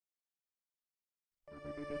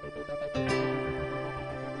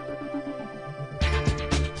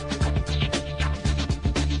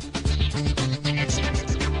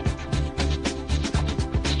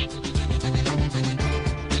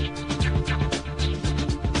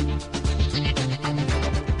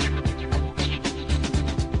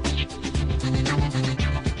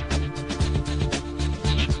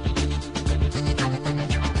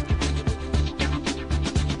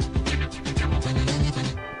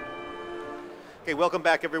Welcome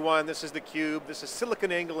back, everyone. This is theCUBE. This is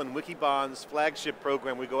SiliconANGLE and Wikibon's flagship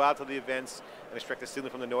program. We go out to the events and extract the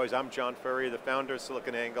signal from the noise. I'm John Furrier, the founder of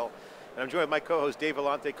SiliconANGLE. And I'm joined by my co-host Dave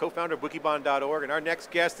Vellante, co-founder of Wikibon.org. And our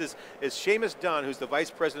next guest is Seamus Dunne, who's the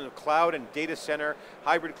Vice President of Cloud and Data Center,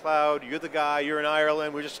 Hybrid Cloud. You're the guy, you're in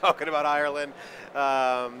Ireland. We're just talking about Ireland.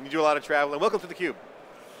 You do a lot of traveling. Welcome to theCUBE.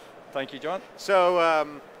 Thank you, John.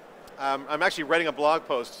 So, I'm actually writing a blog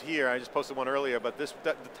post here. I just posted one earlier, but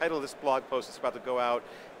the title of this blog post that's about to go out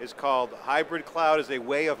is called Hybrid Cloud is a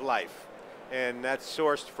Way of Life. And that's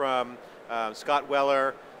sourced from Scott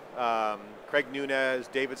Weller, Craig Nunez,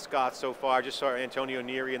 David Scott so far. Just saw Antonio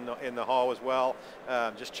Neri in the hall as well.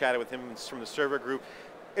 Just chatted with him from the server group.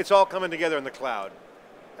 It's all coming together in the cloud.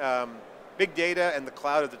 Big data and the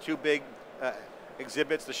cloud are the two big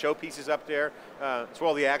exhibits, the showpieces up there. It's where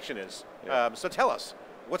all the action is. Yeah. So tell us,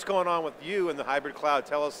 what's going on with you in the hybrid cloud?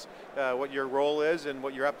 Tell us what your role is and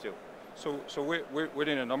what you're up to. So we're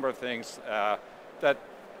doing a number of things that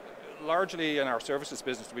largely in our services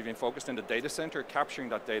business we've been focused in the data center, capturing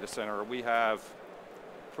that data center. We have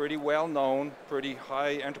pretty well known, pretty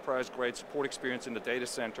high enterprise grade support experience in the data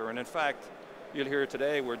center, and in fact, you'll hear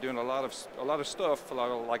today we're doing a lot of stuff, a lot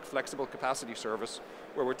of like flexible capacity service,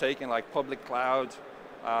 where we're taking like public cloud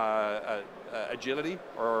agility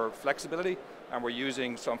or flexibility, and we're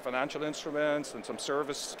using some financial instruments and some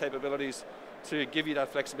service capabilities to give you that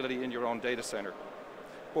flexibility in your own data center.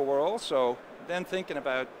 But we're also then thinking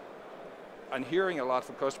about and hearing a lot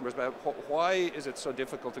from customers about why is it so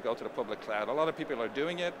difficult to go to the public cloud. A lot of people are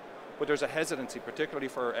doing it, but there's a hesitancy, particularly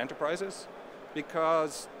for enterprises,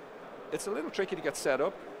 because it's a little tricky to get set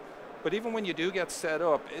up. But even when you do get set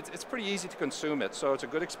up, it's pretty easy to consume it. So it's a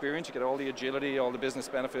good experience. You get all the agility, all the business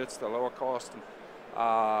benefits, the lower cost.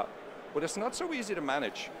 But it's not so easy to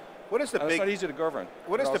manage. It's not easy to govern.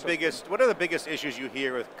 What are the biggest issues you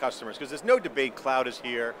hear with customers? Because there's no debate, cloud is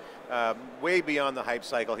here, way beyond the hype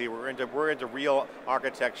cycle here. We're into real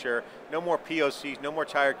architecture, no more POCs, no more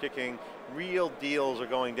tire kicking, real deals are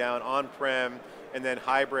going down on-prem, and then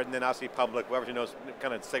hybrid, and then obviously public, whoever knows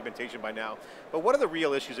kind of segmentation by now. But what are the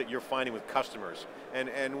real issues that you're finding with customers?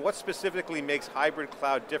 And what specifically makes hybrid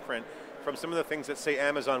cloud different from some of the things that, say,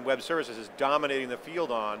 Amazon Web Services is dominating the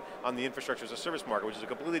field on the infrastructure as a service market, which is a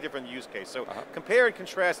completely different use case. So compare and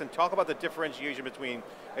contrast and talk about the differentiation between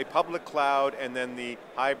a public cloud and then the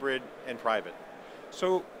hybrid and private.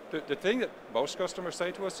 So the thing that most customers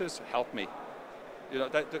say to us is, help me. You know,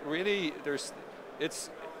 that really,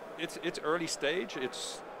 it's early stage.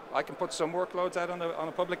 I can put some workloads out on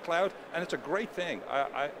a public cloud, and it's a great thing.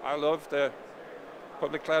 I love the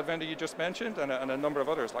public cloud vendor you just mentioned, and a number of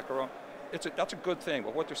others like our own. That's a good thing,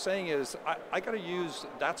 but what they're saying is, I got to use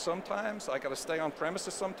that sometimes, I got to stay on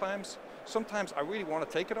premises sometimes. Sometimes I really want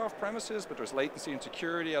to take it off premises, but there's latency and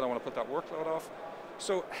security, I don't want to put that workload off.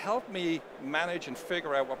 So help me manage and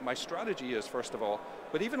figure out what my strategy is, first of all.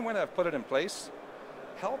 But even when I've put it in place,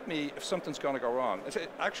 help me if something's going to go wrong.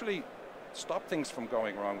 Actually, stop things from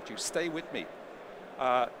going wrong with you, stay with me.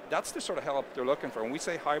 That's the sort of help they're looking for. When we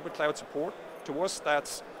say hybrid cloud support, to us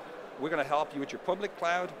that's, we're going to help you with your public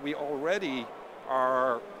cloud. We already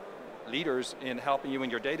are leaders in helping you in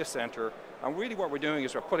your data center, and really what we're doing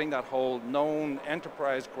is we're putting that whole known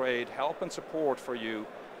enterprise grade help and support for you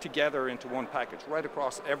together into one package, right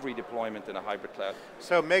across every deployment in a hybrid cloud.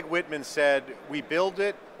 So Meg Whitman said, we build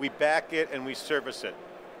it, we back it, and we service it.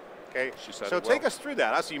 Okay, she said so take us through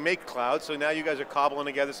that. So you make cloud, so now you guys are cobbling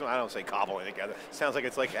together. So I don't say cobbling together. It sounds like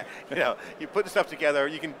it's like, you know, you put the stuff together.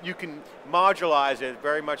 You can modularize it,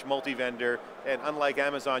 very much multi-vendor, and unlike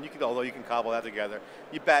Amazon, although you can cobble that together,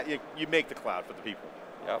 you make the cloud for the people.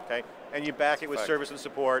 Yep. Okay, and you back it with service and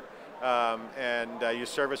support, and you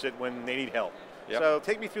service it when they need help. Yep. So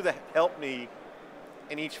take me through the help me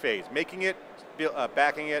in each phase, making it,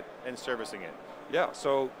 backing it, and servicing it. Yeah.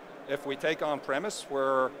 So if we take on premise,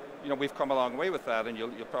 where we've come a long way with that, and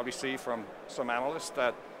you'll probably see from some analysts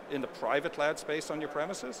that in the private cloud space on your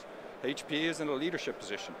premises, HP is in a leadership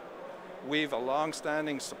position. We've a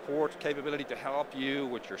long-standing support capability to help you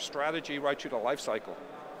with your strategy right through the life cycle,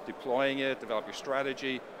 deploying it, develop your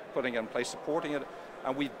strategy, putting it in place, supporting it,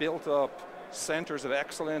 and we've built up centers of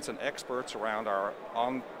excellence and experts around our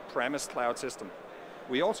on-premise cloud system.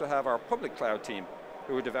 We also have our public cloud team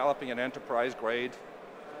who are developing an enterprise-grade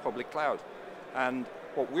public cloud. And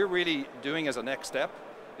what we're really doing as a next step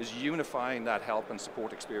is unifying that help and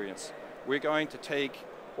support experience. We're going to take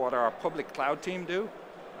what our public cloud team do,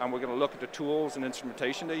 and we're going to look at the tools and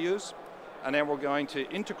instrumentation they use, and then we're going to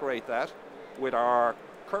integrate that with our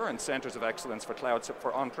current centers of excellence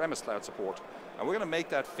for on-premise cloud support. And we're going to make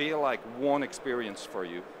that feel like one experience for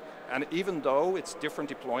you. And even though it's different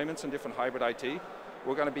deployments and different hybrid IT,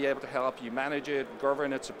 we're going to be able to help you manage it,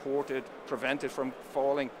 govern it, support it, prevent it from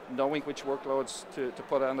falling, knowing which workloads to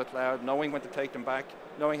put on the cloud, knowing when to take them back,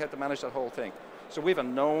 knowing how to manage that whole thing. So we have a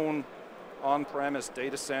known on-premise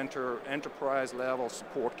data center, enterprise level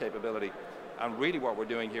support capability. And really what we're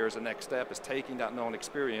doing here as a next step is taking that known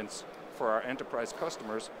experience for our enterprise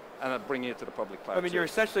customers and bringing it to the public cloud. I mean, you're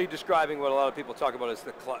essentially describing what a lot of people talk about as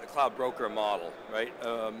the cloud broker model, right?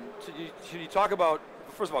 Should you talk about,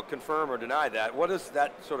 first of all, confirm or deny that? What does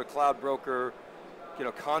that sort of cloud broker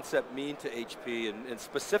concept mean to HP, and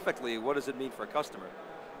specifically, what does it mean for a customer?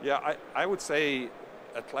 Yeah, I would say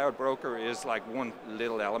a cloud broker is like one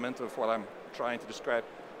little element of what I'm trying to describe.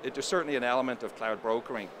 There's certainly an element of cloud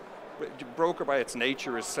brokering. Broker by its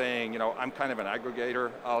nature is saying, I'm kind of an aggregator.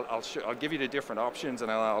 I'll give you the different options and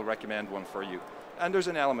I'll recommend one for you. And there's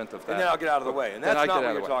an element of that. And then I'll get out of the way. And that's not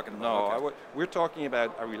what you're talking about. No, okay. We're talking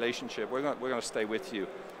about a relationship. We're going to stay with you.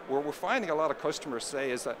 What we're finding a lot of customers say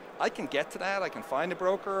is that I can get to that, I can find a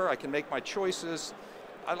broker, I can make my choices.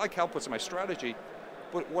 I like help with my strategy.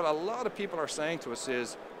 But what a lot of people are saying to us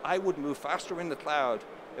is, I would move faster in the cloud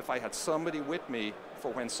if I had somebody with me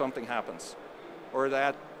for when something happens. Or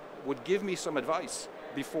that would give me some advice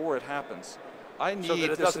before it happens. I need so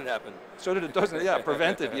that it doesn't happen. So that it doesn't,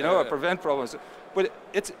 prevent it, prevent problems. But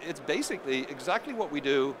it's basically exactly what we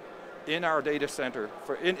do in our data center,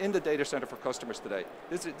 in the data center for customers today.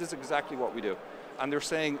 This is exactly what we do. And they're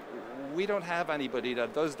saying, we don't have anybody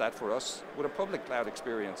that does that for us with a public cloud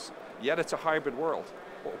experience. Yet it's a hybrid world.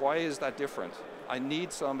 Why is that different? I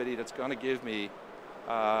need somebody that's going to give me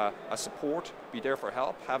a support, be there for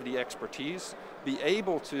help, have the expertise, be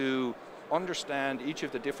able to understand each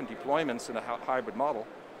of the different deployments in a hybrid model,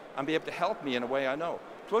 and be able to help me in a way I know.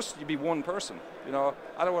 Plus, you'd be one person. I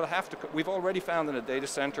don't want to have to, we've already found in a data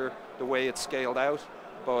center the way it's scaled out,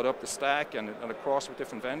 brought up the stack and across with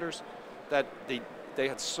different vendors, that they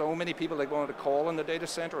had so many people they wanted to call in the data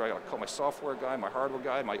center. I got to call my software guy, my hardware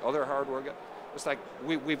guy, my other hardware guy. It's like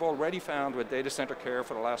we've already found with data center care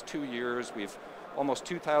for the last 2 years, we've almost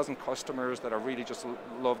 2,000 customers that are really just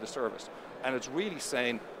love the service. And it's really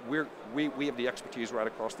saying we have the expertise right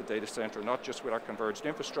across the data center, not just with our converged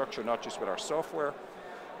infrastructure, not just with our software.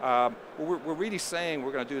 We're really saying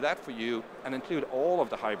we're going to do that for you and include all of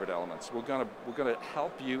the hybrid elements. We're going to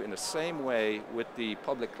help you in the same way with the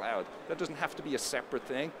public cloud. That doesn't have to be a separate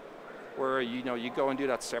thing where you go and do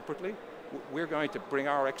that separately. We're going to bring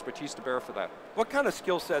our expertise to bear for that. What kind of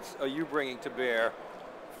skill sets are you bringing to bear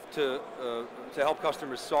to help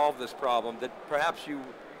customers solve this problem that perhaps you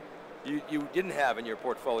didn't have in your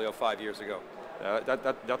portfolio 5 years ago?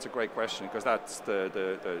 That's a great question, because that's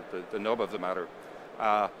the nub of the matter.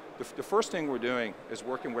 The first thing we're doing is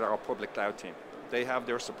working with our public cloud team. They have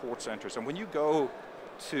their support centers, and when you go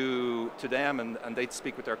to them and they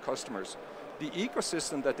speak with their customers, the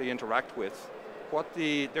ecosystem that they interact with, what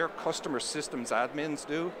their customer systems admins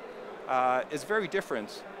do, is very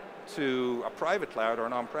different to a private cloud or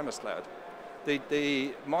an on-premise cloud.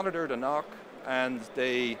 They monitor the NOC and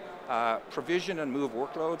they provision and move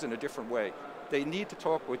workloads in a different way. They need to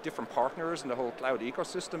talk with different partners in the whole cloud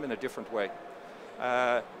ecosystem in a different way.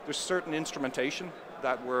 There's certain instrumentation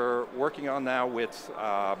that we're working on now with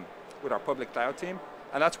our public cloud team,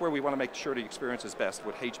 and that's where we want to make sure the experience is best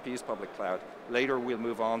with HP's public cloud. Later we'll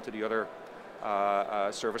move on to the other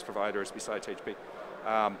service providers besides HP.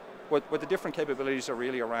 What the different capabilities are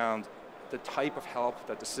really around the type of help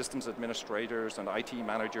that the systems administrators and IT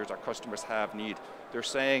managers our customers need. They're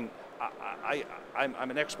saying,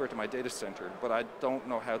 I'm an expert in my data center, but I don't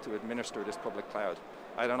know how to administer this public cloud.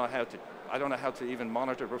 I don't know how to even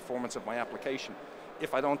monitor the performance of my application.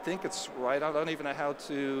 If I don't think it's right, I don't even know how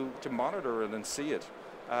to monitor it and see it.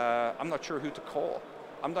 I'm not sure who to call.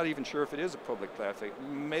 I'm not even sure if it is a public cloud thing.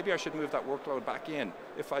 Maybe I should move that workload back in.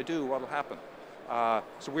 If I do, what'll happen?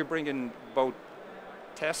 So we're bringing both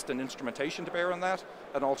test and instrumentation to bear on that,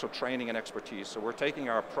 and also training and expertise. So we're taking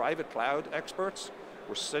our private cloud experts,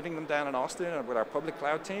 we're sitting them down in Austin with our public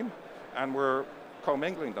cloud team, and we're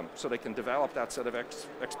commingling them so they can develop that set of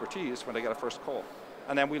expertise when they get a first call.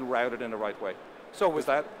 And then we'll route it in the right way. So with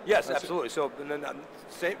that? Yes, absolutely. So and then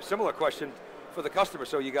similar question for the customer.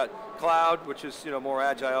 So you got cloud, which is more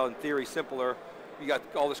agile, in theory simpler. you got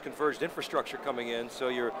all this converged infrastructure coming in, so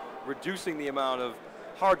you're reducing the amount of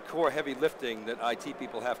hardcore heavy lifting that IT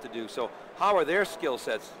people have to do. So how are their skill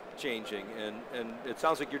sets changing? And it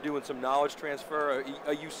sounds like you're doing some knowledge transfer.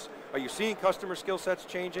 Are you seeing customer skill sets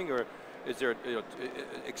changing, or is there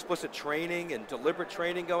explicit training and deliberate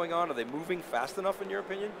training going on? Are they moving fast enough in your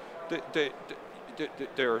opinion?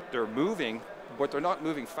 They're moving, but they're not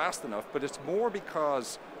moving fast enough, but it's more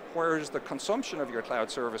because whereas the consumption of your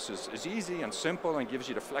cloud services is easy and simple and gives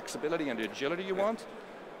you the flexibility and the agility you want.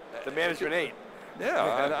 The management ain't.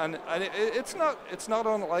 Yeah, and it's not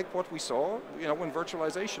unlike what we saw, when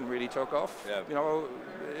virtualization really took off,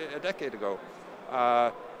 a decade ago.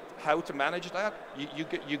 How to manage that?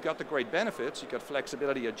 You got the great benefits. You got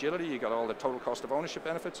flexibility, agility. You got all the total cost of ownership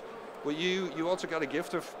benefits. But you also got a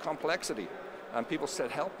gift of complexity, and people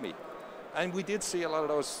said, "Help me." And we did see a lot of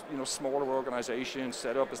those, smaller organizations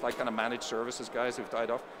set up as like kind of managed services guys who've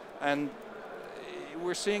died off, and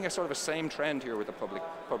we're seeing a sort of a same trend here with the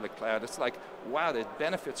public cloud. It's like, wow, the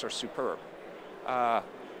benefits are superb,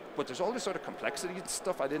 but there's all this sort of complexity and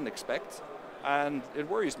stuff I didn't expect, and it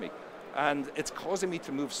worries me. And it's causing me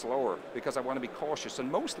to move slower because I want to be cautious.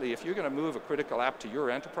 And mostly, if you're going to move a critical app to your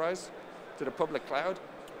enterprise, to the public cloud,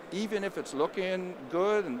 even if it's looking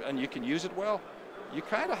good and you can use it well, you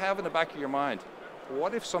kind of have in the back of your mind,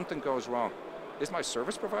 what if something goes wrong? Is my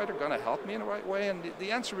service provider going to help me in the right way? And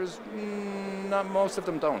the answer is, not most of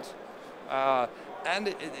them don't.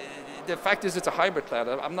 And the fact is, it's a hybrid cloud.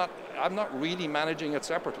 I'm not really managing it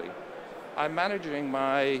separately. I'm managing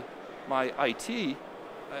my IT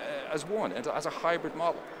as one, as a hybrid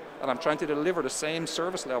model. And I'm trying to deliver the same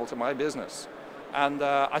service level to my business. And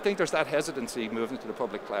I think there's that hesitancy moving to the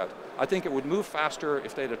public cloud. I think it would move faster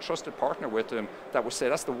if they had a trusted partner with them that would say,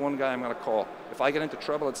 that's the one guy I'm going to call. If I get into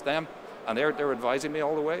trouble, it's them, and they're advising me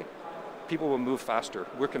all the way. People will move faster.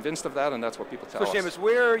 We're convinced of that, and that's what people tell us. So Seamus,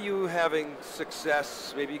 where are you having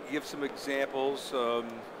success? Maybe give some examples,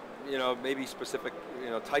 maybe specific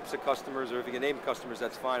types of customers, or if you can name customers,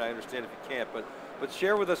 that's fine. I understand if you can't, but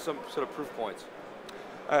share with us some sort of proof points.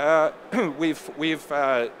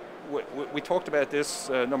 We talked about this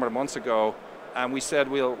a number of months ago, and we said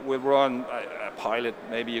we'll run a pilot,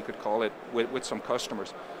 maybe you could call it, with some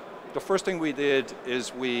customers. The first thing we did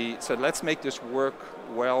is we said, let's make this work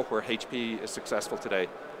well where HP is successful today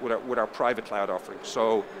with our private cloud offering.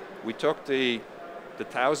 So we took the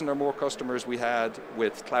 1,000 or more customers we had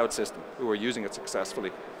with Cloud System who were using it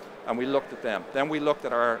successfully, and we looked at them. Then we looked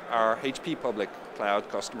at our HP public cloud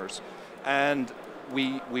customers, and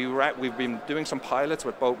we've been doing some pilots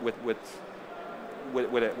with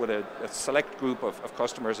a select group of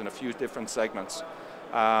customers in a few different segments.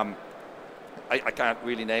 I can't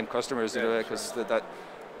really name customers because that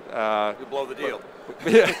you blow the deal.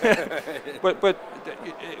 But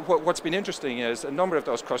what's been interesting is a number of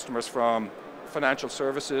those customers, from financial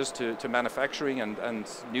services to manufacturing and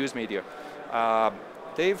news media,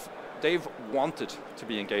 they've wanted to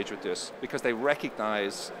be engaged with this because they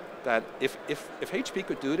recognize that if HP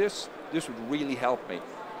could do this, this would really help me.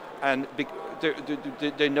 And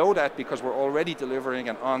they know that because we're already delivering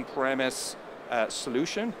an on-premise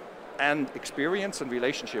solution and experience and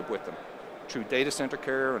relationship with them through data center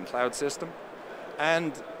care and Cloud System.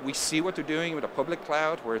 And we see what they're doing with a public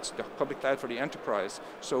cloud, where it's the public cloud for the enterprise.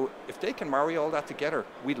 So if they can marry all that together,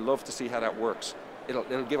 we'd love to see how that works.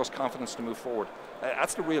 It'll give us confidence to move forward.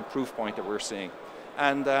 That's the real proof point that we're seeing.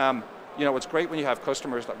 And it's great when you have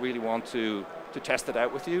customers that really want to test it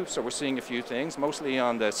out with you. So we're seeing a few things, mostly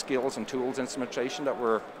on the skills and tools instrumentation that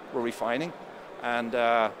we're refining. And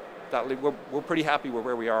we're pretty happy with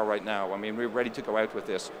where we are right now. I mean, we're ready to go out with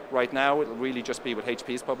this. Right now, it'll really just be with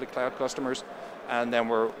HP's public cloud customers, and then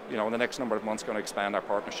we're, in the next number of months, going to expand our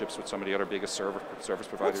partnerships with some of the other biggest service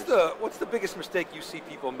providers. What's the biggest mistake you see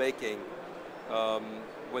people making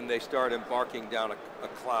when they start embarking down a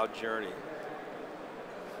cloud journey?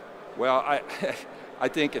 Well, I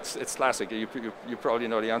think it's classic. You probably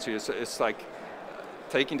know the answer. It's like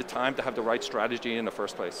taking the time to have the right strategy in the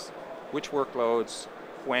first place. Which workloads,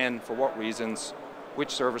 when, for what reasons,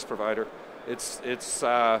 which service provider. It's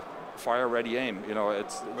fire, ready, aim.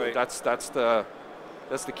 Right. That's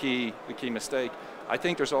the key mistake. I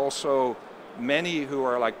think there's also many who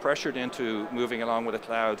are like pressured into moving along with the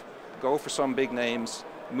cloud, go for some big names,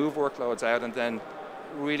 move workloads out, and then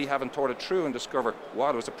really haven't thought it through and discover, wow,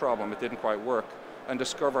 there was a problem, it didn't quite work, and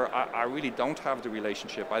discover I really don't have the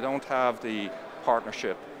relationship, I don't have the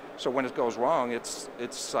partnership. So when it goes wrong, it's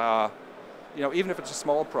even if it's a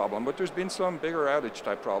small problem, but there's been some bigger outage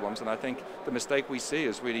type problems, and I think the mistake we see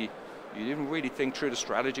is really You didn't really think through the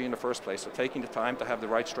strategy in the first place. So taking the time to have the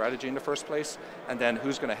right strategy in the first place, and then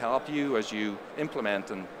who's going to help you as you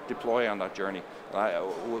implement and deploy on that journey.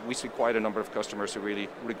 We see quite a number of customers who really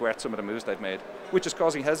regret some of the moves they've made, which is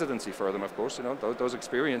causing hesitancy for them, of course. You know, those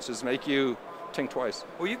experiences make you think twice.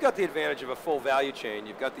 Well, you've got the advantage of a full value chain.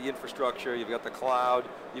 You've got the infrastructure, you've got the cloud,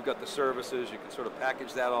 you've got the services. You can sort of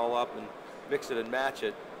package that all up and mix it and match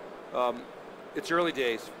it. It's early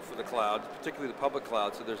days for the cloud, particularly the public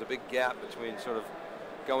cloud, so there's a big gap between sort of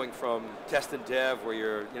going from test and dev, where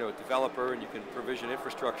you're a developer and you can provision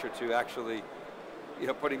infrastructure, to actually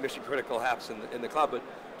putting mission critical apps in the cloud. But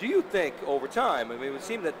do you think over time, I mean, it would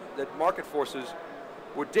seem that market forces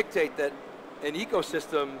would dictate that an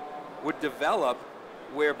ecosystem would develop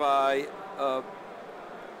whereby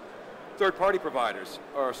third-party providers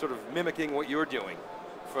are sort of mimicking what you're doing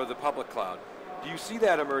for the public cloud? Do you see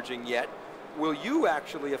that emerging yet? Will you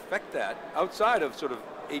actually affect that outside of sort of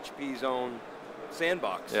HP's own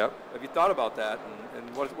sandbox? Yep. Have you thought about that,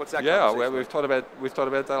 and what's that? Yeah, well, we've thought about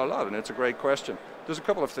that a lot, and it's a great question. There's a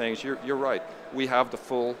couple of things. You're right. We have the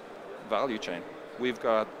full value chain. We've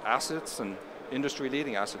got assets and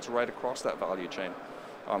industry-leading assets right across that value chain.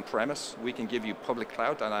 On premise, we can give you public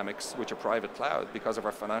cloud dynamics, which are private cloud, because of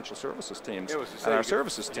our financial services teams and our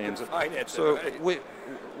services teams. So we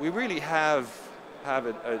really have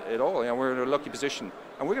it all. We're in a lucky position,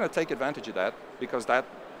 and we're going to take advantage of that, because that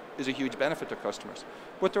is a huge benefit to customers.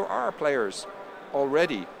 But there are players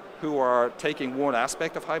already who are taking one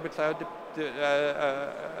aspect of hybrid cloud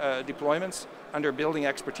deployments, and they're building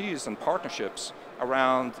expertise and partnerships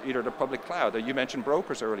around either the public cloud. You mentioned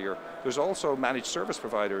brokers earlier. There's also managed service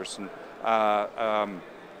providers and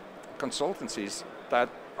consultancies that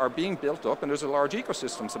are being built up, and there's a large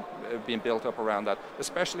ecosystem being built up around that,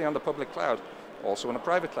 especially on the public cloud, also in the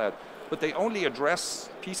private cloud. But they only address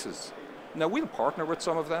pieces. Now, we'll partner with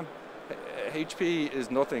some of them. HP is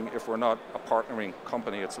nothing if we're not a partnering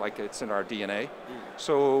company. It's like it's in our DNA.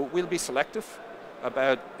 So we'll be selective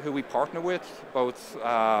about who we partner with, both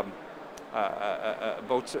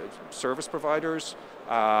service providers,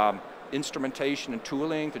 instrumentation and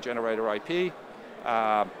tooling to generate our IP.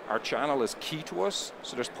 Our channel is key to us,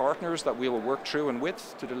 so there's partners that we will work through and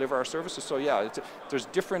with to deliver our services. So yeah, there's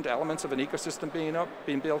different elements of an ecosystem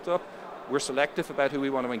being built up. We're selective about who we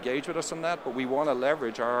want to engage with us on that, but we want to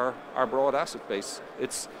leverage our broad asset base.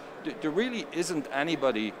 There really isn't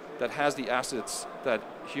anybody that has the assets that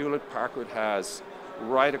Hewlett-Packard has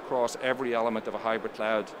right across every element of a hybrid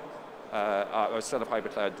cloud, a set of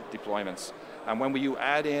hybrid cloud deployments. And when you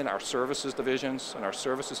add in our services divisions and our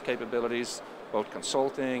services capabilities, both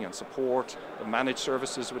consulting and support, the managed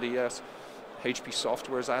services with ES, HP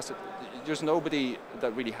Software's asset, there's nobody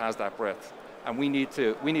that really has that breadth. And we need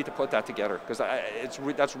to put that together, because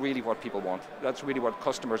that's really what people want. That's really what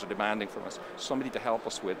customers are demanding from us. Somebody to help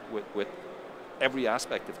us with every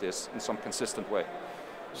aspect of this in some consistent way.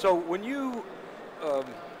 So when you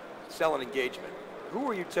sell an engagement, who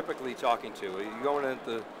are you typically talking to? Are you going at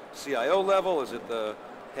the CIO level? Is it the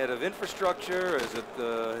head of infrastructure? Is it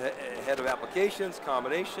the head of applications,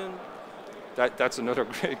 combination? That's another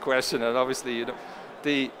great question, and obviously,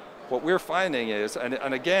 what we're finding is,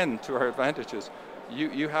 and again, to our advantages,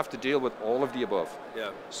 you have to deal with all of the above.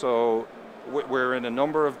 Yeah. So we're in a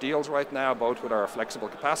number of deals right now, both with our flexible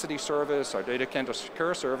capacity service, our data center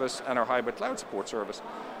secure service, and our hybrid cloud support service.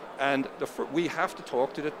 And we have to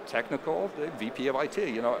talk to the VP of IT.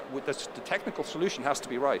 The technical solution has to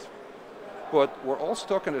be right. But we're also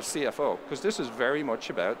talking to the CFO, because this is very much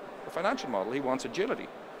about the financial model. He wants agility.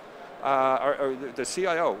 Or the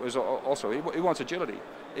CIO is also, he wants agility.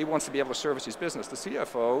 He wants to be able to service his business. The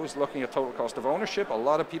CFO is looking at total cost of ownership. A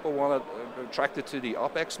lot of people want to attract it to the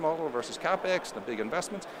OpEx model versus CapEx, the big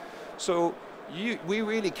investments. So we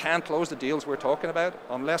really can't close the deals we're talking about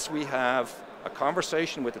unless we have a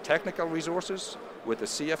conversation with the technical resources, with the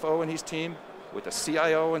CFO and his team, with the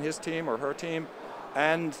CIO and his team or her team,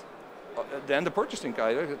 and then the purchasing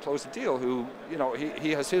guy to close the deal, who,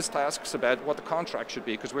 he has his tasks about what the contract should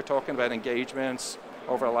be, because we're talking about engagements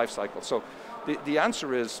over a life cycle. So the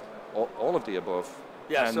answer is all of the above.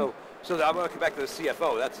 Yeah, so I'm going to come back to the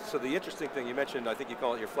CFO. So the interesting thing you mentioned, I think you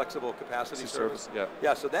call it your flexible capacity service. Yeah.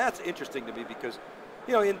 Yeah, so that's interesting to me, because,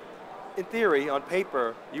 in theory, on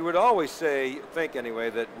paper, you would always think anyway,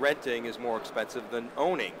 that renting is more expensive than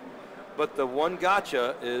owning. But the one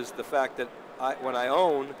gotcha is the fact that when I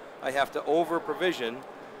own, I have to over-provision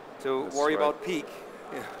to worry about peak.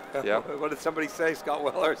 Yeah. What did somebody say? Scott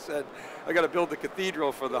Weller said, I got to build the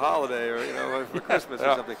cathedral for the holiday, or for Christmas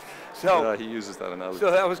or something. So he uses that analogy.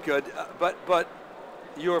 So that was good. But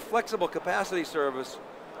your flexible capacity service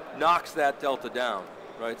knocks that delta down,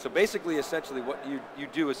 right? So basically, essentially, what you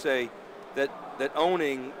do is say that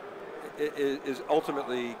owning is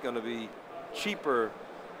ultimately going to be cheaper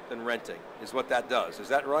than renting, is what that does. Is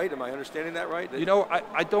that right? Am I understanding that right? You know,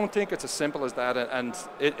 I don't think it's as simple as that, and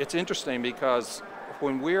it's interesting because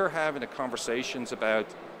when we're having the conversations about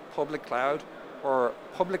public cloud or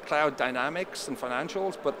public cloud dynamics and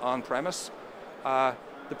financials, but on-premise,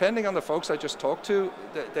 depending on the folks I just talked to,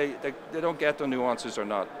 they don't get the nuances or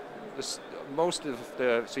not. Most of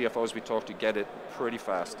the CFOs we talk to get it pretty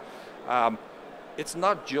fast. It's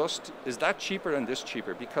not just, is that cheaper and this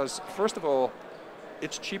cheaper? Because first of all,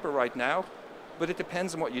 it's cheaper right now, but it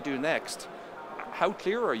depends on what you do next. How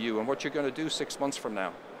clear are you on what you're going to do 6 months from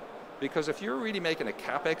now? Because if you're really making a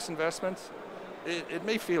CapEx investment, it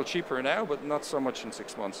may feel cheaper now, but not so much in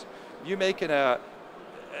 6 months. You're making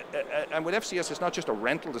and with FCS, it's not just a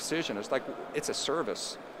rental decision, it's a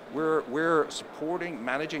service. We're supporting,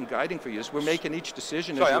 managing, guiding for you. So we're making each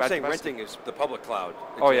decision. Sorry, I'm saying renting is the public cloud.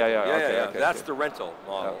 Oh yeah. Okay, that's the rental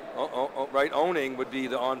model, right? Owning would be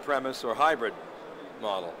the on-premise or hybrid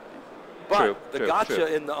model. But the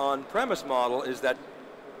gotcha in the on-premise model is that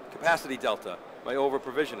capacity delta by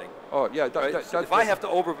over-provisioning. Oh yeah. So if I have to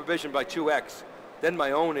over-provision by 2x, then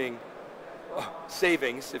my owning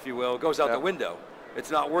savings, if you will, goes out the window.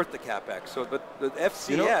 It's not worth the CapEx. So, but the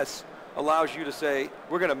FCS allows you to say,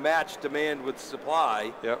 we're going to match demand with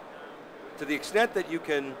supply to the extent that you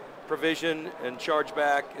can provision and charge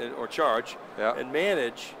back or charge and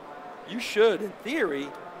manage. You should, in theory,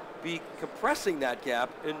 be compressing that gap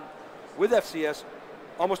and with FCS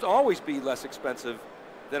almost always be less expensive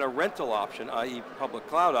than a rental option, i.e. public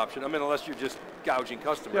cloud option. I mean, unless you're just gouging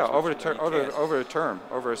customers. Yeah, over a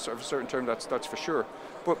certain term, that's for sure.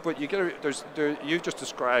 But you get you've just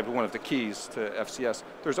described one of the keys to FCS.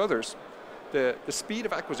 There's others. The speed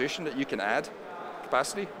of acquisition that you can add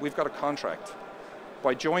capacity. We've got a contract.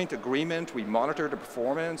 By joint agreement, we monitor the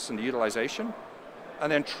performance and the utilization,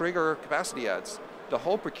 and then trigger capacity adds. The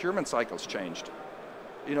whole procurement cycle's changed.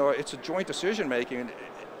 You know, it's a joint decision making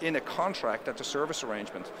in a contract that's a service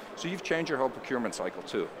arrangement. So you've changed your whole procurement cycle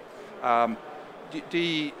too.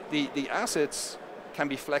 The assets can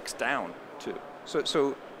be flexed down too.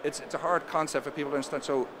 So it's a hard concept for people to understand.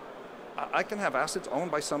 So I can have assets owned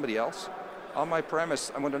by somebody else on my premise,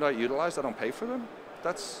 and when they're not utilized, I don't pay for them.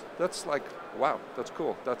 That's like, wow, that's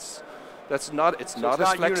cool. It's not as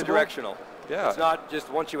flexible. Unidirectional. Yeah. It's not just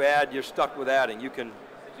once you add, you're stuck with adding. You can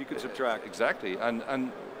subtract. Exactly,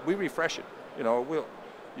 and we refresh it. You know,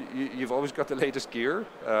 you've always got the latest gear.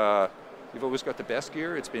 You've always got the best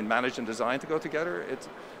gear. It's been managed and designed to go together.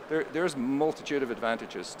 There's multitude of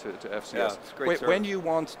advantages to FCS. Yeah, it's great when you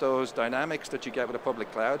want those dynamics that you get with a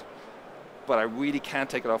public cloud, but I really can't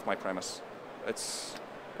take it off my premise. It's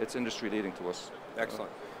industry leading to us.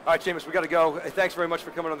 Excellent. All right, Seamus, we got to go. Hey, thanks very much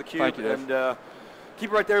for coming on theCUBE. Thank you, Dave. And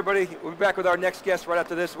keep it right there, everybody. We'll be back with our next guest right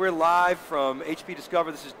after this. We're live from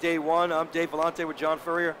hpdiscover. This is day one. I'm Dave Vellante with John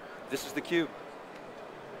Furrier. This is theCUBE.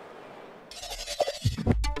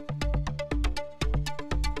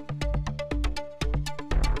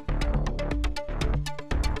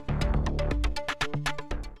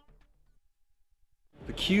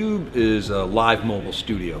 theCUBE is a live mobile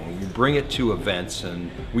studio, and we bring it to events, and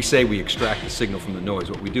we say we extract the signal from the noise.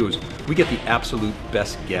 What we do is we get the absolute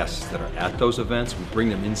best guests that are at those events, we bring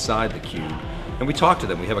them inside theCUBE, and we talk to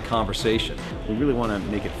them, we have a conversation. We really want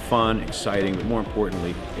to make it fun, exciting, but more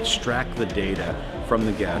importantly, extract the data from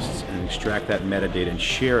the guests and extract that metadata and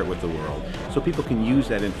share it with the world so people can use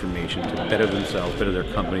that information to better themselves, better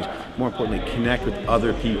their companies, more importantly, connect with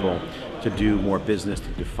other people to do more business, to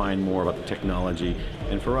define more about the technology.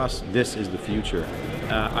 And for us, this is the future.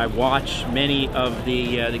 I watch many of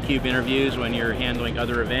the theCUBE interviews when you're handling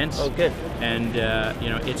other events. Oh, good. And you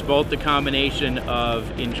know, it's both the combination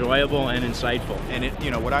of enjoyable and insightful.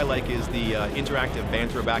 And what I like is the interactive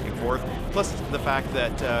banter back and forth, plus the fact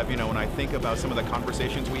that when I think about some of the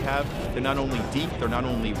conversations we have, they're not only deep, they're not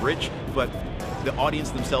only rich, but the audience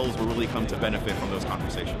themselves will really come to benefit from those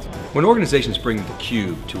conversations. When organizations bring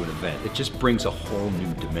theCUBE to an event, it just brings a whole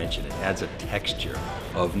new dimension. It adds a texture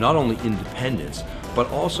of not only independence, but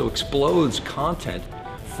also explodes content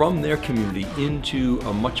from their community into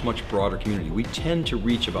a much, much broader community. We tend to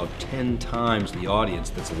reach about 10 times the audience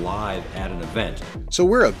that's live at an event. So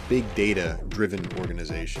we're a big data-driven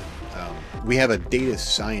organization. We have a data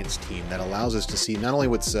science team that allows us to see not only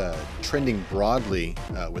what's trending broadly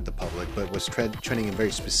with the public, but what's trending in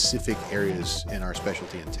very specific areas in our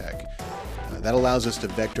specialty in tech. That allows us to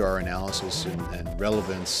vector our analysis and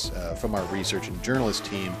relevance from our research and journalist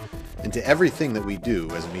team into everything that we do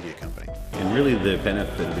as a media company. And really the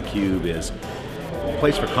benefit of theCUBE is a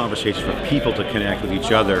place for conversation, for people to connect with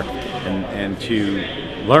each other and to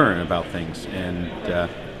learn about things. And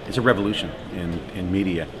it's a revolution in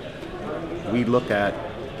media. We look at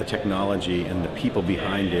the technology and the people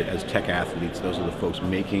behind it as tech athletes. Those are the folks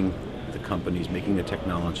making the companies, making the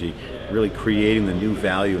technology, really creating the new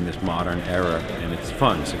value in this modern era. And it's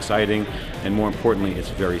fun, it's exciting, and more importantly, it's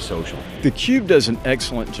very social. theCUBE does an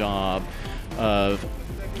excellent job of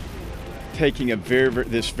taking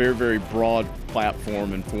this very broad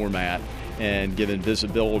platform and format and giving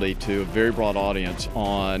visibility to a very broad audience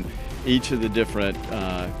on each of the different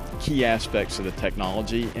key aspects of the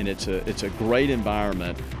technology, and it's a great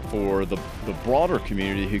environment for the broader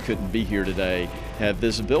community who couldn't be here today, have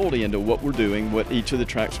visibility into what we're doing, what each of the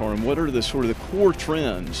tracks are, and what are the sort of the core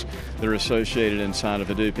trends that are associated inside of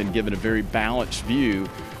Hadoop, and given a very balanced view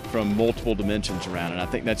from multiple dimensions around it. I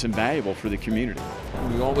think that's invaluable for the community.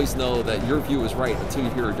 You always know that your view is right until you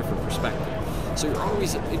hear a different perspective. So you're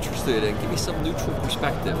always interested in, give me some neutral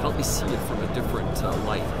perspective, help me see it from a different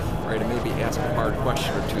light, right? And maybe ask a hard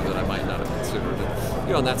question or two that I might not have considered. And,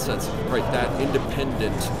 you know, in that sense, right, that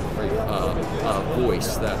independent, right,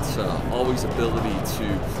 voice, that's always ability to,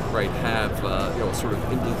 right, have, you know, sort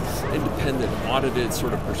of independent, audited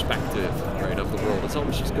sort of perspective, right, of the world. It's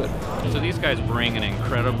always just good. So these guys bring an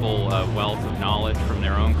incredible wealth of knowledge from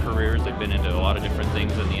their own careers. They've been into a lot of different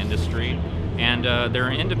things in the industry. And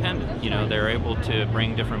they're independent, you know, they're able to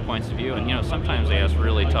bring different points of view, and you know, sometimes they ask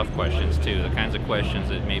really tough questions too, the kinds of questions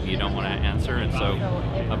that maybe you don't want to answer, and so,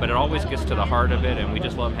 but it always gets to the heart of it, and we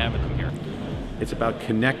just love having them here. It's about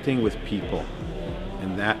connecting with people,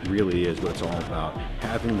 and that really is what it's all about.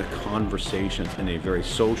 Having the conversations in a very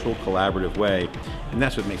social, collaborative way, and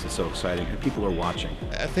that's what makes it so exciting, and people are watching.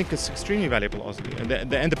 I think it's extremely valuable also,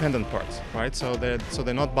 the independent parts, right? So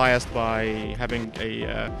they're not biased by having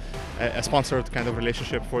a sponsored kind of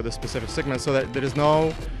relationship for the specific segment, so that there is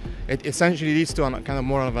no, it essentially leads to kind of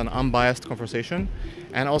more of an unbiased conversation,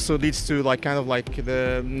 and also leads to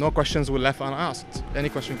no questions were left unasked. Any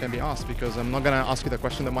question can be asked, because I'm not going to ask you the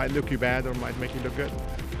question that might look you bad or might make you look good.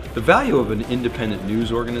 The value of an independent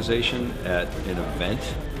news organization at an event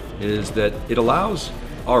is that it allows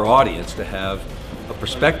our audience to have a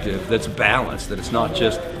perspective that's balanced, that it's not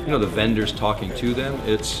just, you know, the vendors talking to them,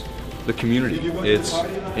 it's the community, it's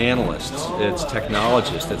analysts, it's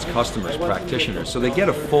technologists, it's customers, practitioners, so they get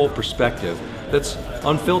a full perspective that's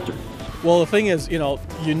unfiltered. Well, the thing is, you know,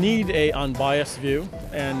 you need a unbiased view,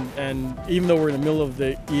 and even though we're in the middle of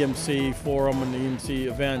the EMC forum and the EMC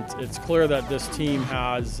event, it's clear that this team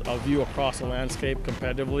has a view across the landscape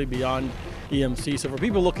competitively beyond EMC. So for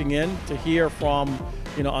people looking in, to hear from,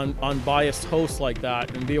 you know, unbiased hosts like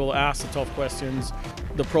that and be able to ask the tough questions,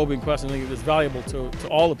 the probing questions, I think is valuable to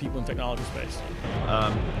all the people in the technology space.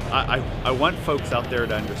 I want folks out there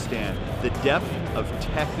to understand the depth of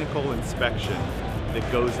technical inspection that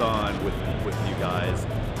goes on with you guys.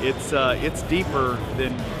 It's deeper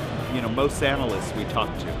than, you know, most analysts we talk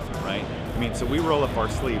to, right? I mean, so we roll up our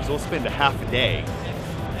sleeves. We'll spend a half a day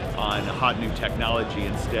on hot new technology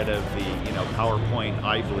instead of the, you know, PowerPoint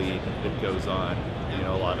eye bleed that goes on, you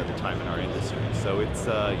know, a lot of the time in our industry. So it's,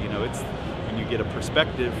 you know, it's when you get a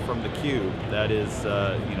perspective from theCUBE, that is,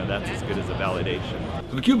 you know, that's as good as a validation.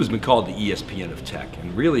 So theCUBE has been called the ESPN of tech,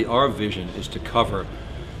 and really our vision is to cover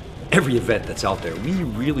every event that's out there. We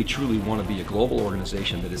really truly want to be a global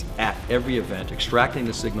organization that is at every event, extracting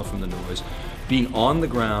the signal from the noise, being on the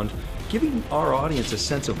ground, giving our audience a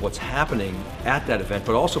sense of what's happening at that event,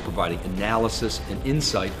 but also providing analysis and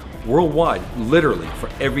insight worldwide, literally, for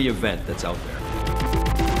every event that's out there.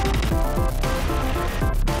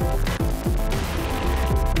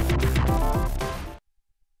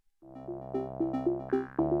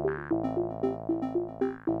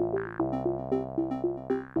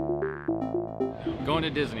 Going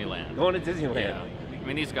to Disneyland. Going to Disneyland. Yeah. I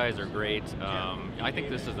mean, these guys are great. I think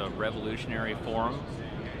this is a revolutionary forum.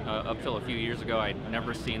 Up till a few years ago, I'd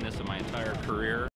never seen this in my entire career.